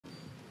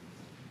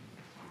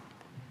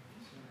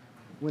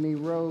When he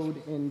rode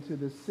into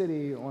the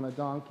city on a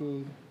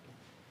donkey,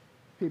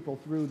 people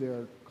threw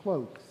their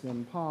cloaks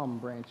and palm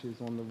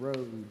branches on the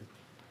road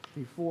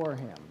before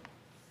him.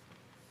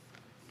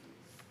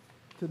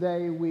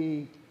 Today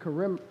we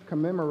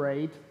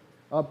commemorate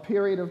a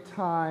period of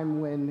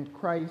time when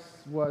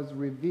Christ was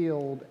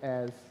revealed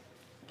as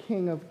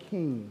King of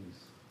Kings,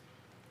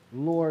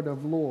 Lord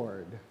of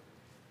Lords,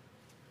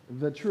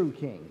 the true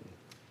King.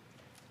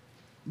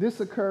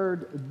 This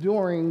occurred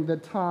during the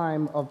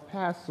time of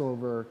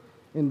Passover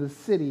in the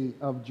city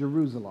of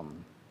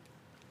Jerusalem.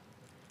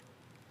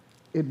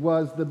 It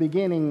was the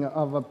beginning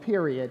of a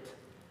period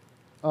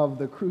of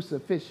the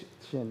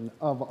crucifixion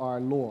of our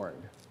Lord.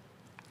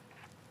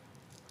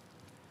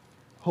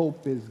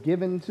 Hope is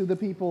given to the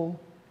people.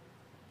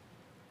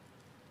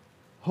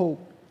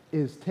 Hope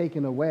is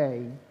taken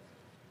away,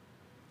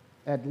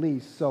 at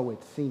least so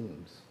it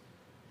seems.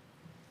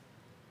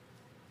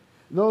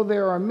 Though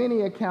there are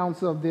many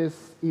accounts of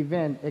this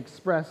event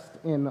expressed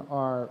in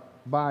our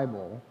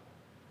Bible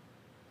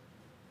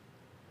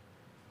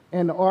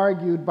and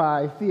argued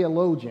by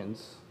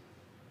theologians,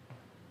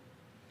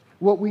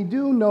 what we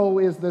do know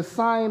is the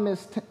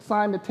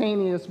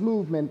simultaneous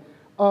movement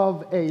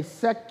of a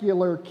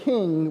secular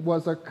king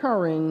was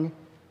occurring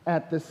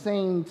at the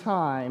same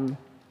time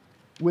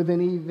with an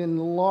even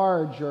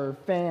larger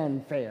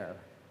fanfare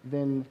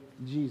than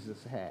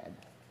Jesus had.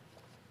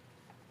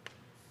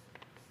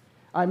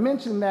 I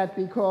mention that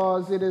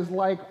because it is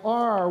like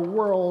our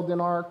world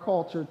and our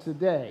culture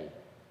today.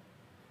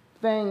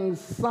 Things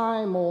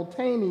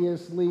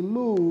simultaneously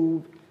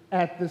move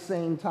at the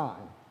same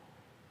time.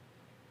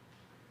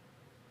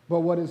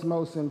 But what is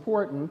most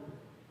important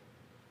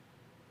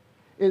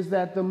is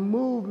that the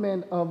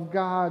movement of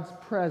God's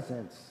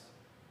presence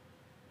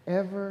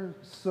ever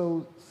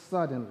so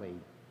suddenly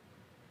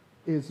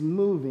is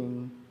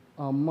moving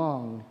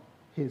among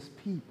his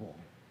people.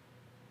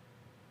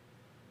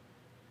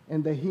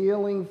 And the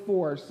healing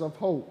force of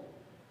hope,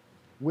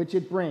 which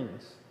it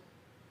brings,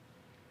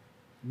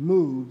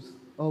 moves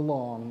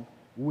along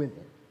with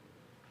it.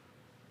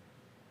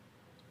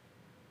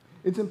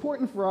 It's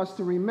important for us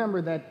to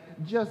remember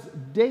that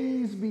just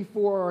days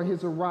before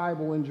his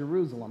arrival in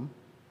Jerusalem,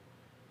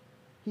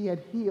 he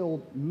had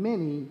healed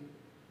many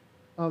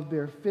of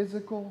their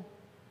physical,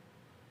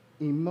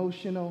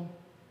 emotional,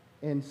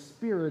 and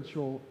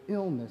spiritual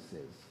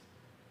illnesses.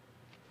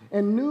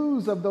 And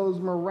news of those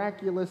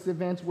miraculous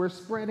events were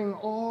spreading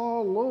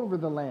all over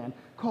the land,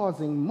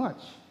 causing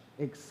much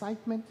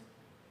excitement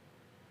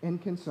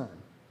and concern.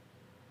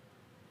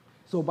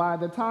 So by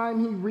the time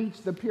he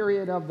reached the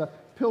period of the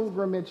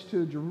pilgrimage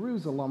to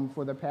Jerusalem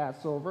for the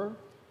Passover,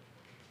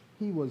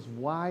 he was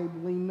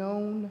widely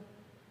known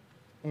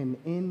and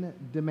in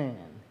demand.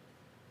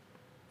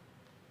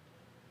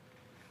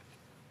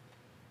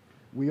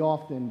 We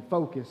often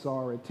focus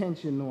our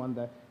attention on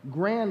the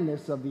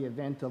grandness of the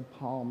event of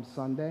Palm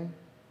Sunday,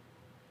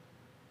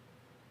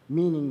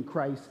 meaning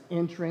Christ's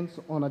entrance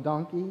on a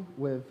donkey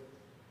with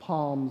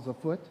palms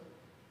afoot,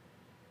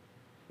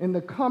 and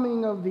the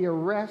coming of the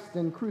arrest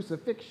and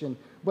crucifixion.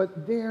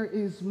 But there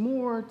is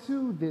more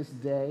to this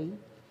day,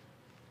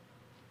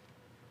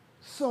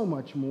 so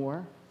much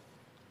more.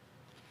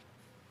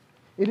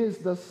 It is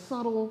the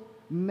subtle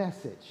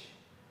message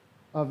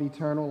of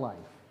eternal life,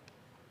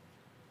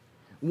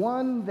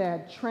 one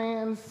that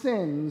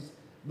transcends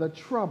the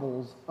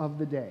troubles of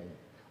the day,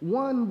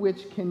 one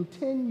which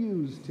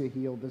continues to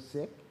heal the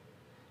sick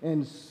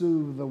and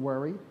soothe the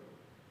worried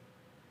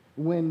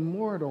when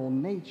mortal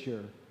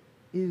nature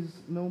is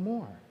no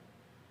more.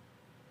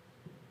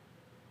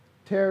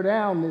 Tear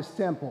down this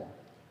temple,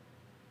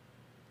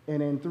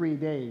 and in 3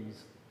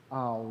 days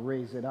I'll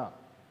raise it up.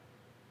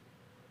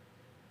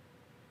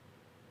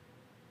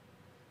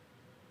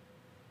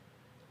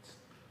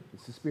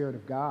 It's the Spirit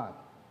of God.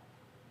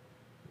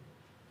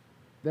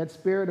 That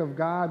Spirit of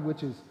God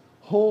which is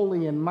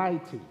holy and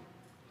mighty,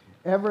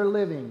 ever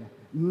living,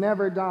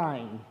 never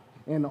dying,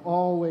 and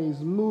always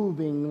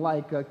moving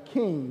like a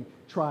king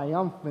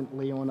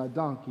triumphantly on a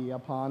donkey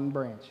upon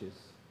branches.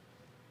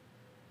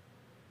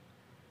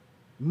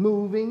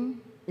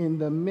 Moving in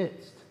the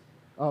midst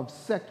of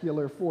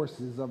secular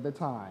forces of the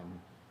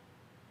time.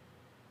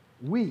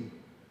 We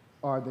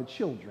are the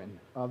children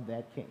of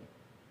that king.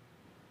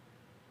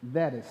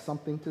 That is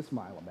something to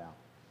smile about.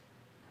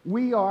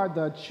 We are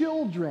the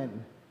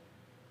children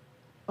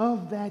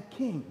of that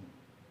king.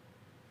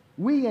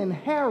 We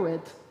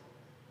inherit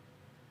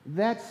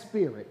that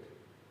Spirit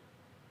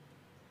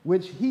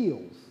which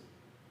heals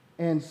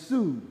and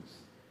soothes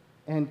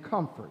and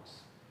comforts.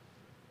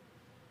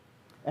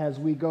 As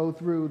we go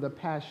through the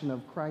Passion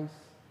of Christ,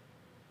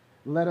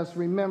 let us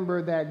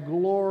remember that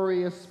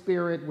glorious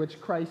Spirit which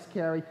Christ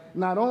carried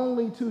not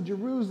only to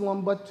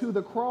Jerusalem but to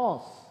the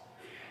cross.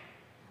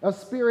 A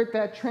Spirit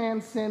that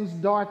transcends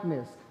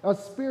darkness, a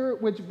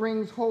Spirit which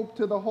brings hope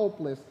to the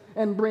hopeless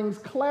and brings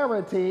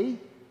clarity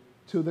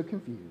to the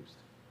confused.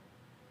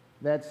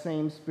 That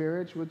same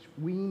Spirit which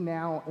we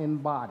now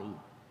embody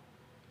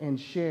and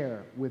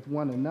share with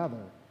one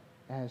another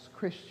as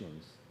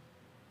Christians.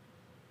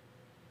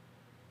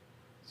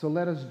 So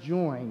let us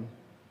join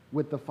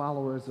with the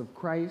followers of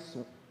Christ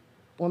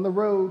on the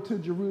road to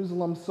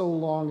Jerusalem so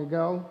long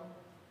ago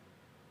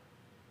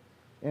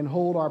and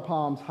hold our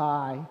palms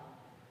high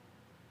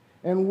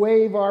and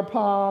wave our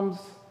palms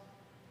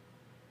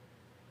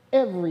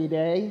every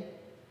day,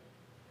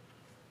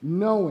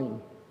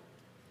 knowing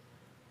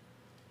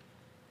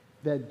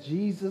that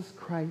Jesus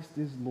Christ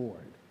is Lord.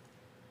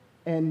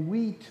 And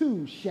we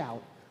too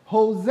shout,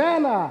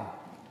 Hosanna,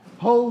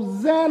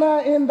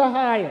 Hosanna in the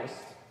highest,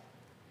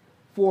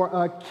 for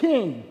a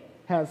King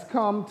has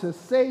come to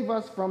save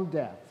us from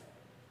death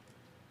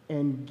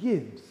and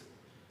gives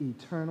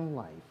eternal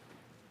life.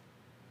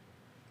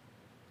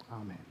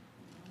 Amen.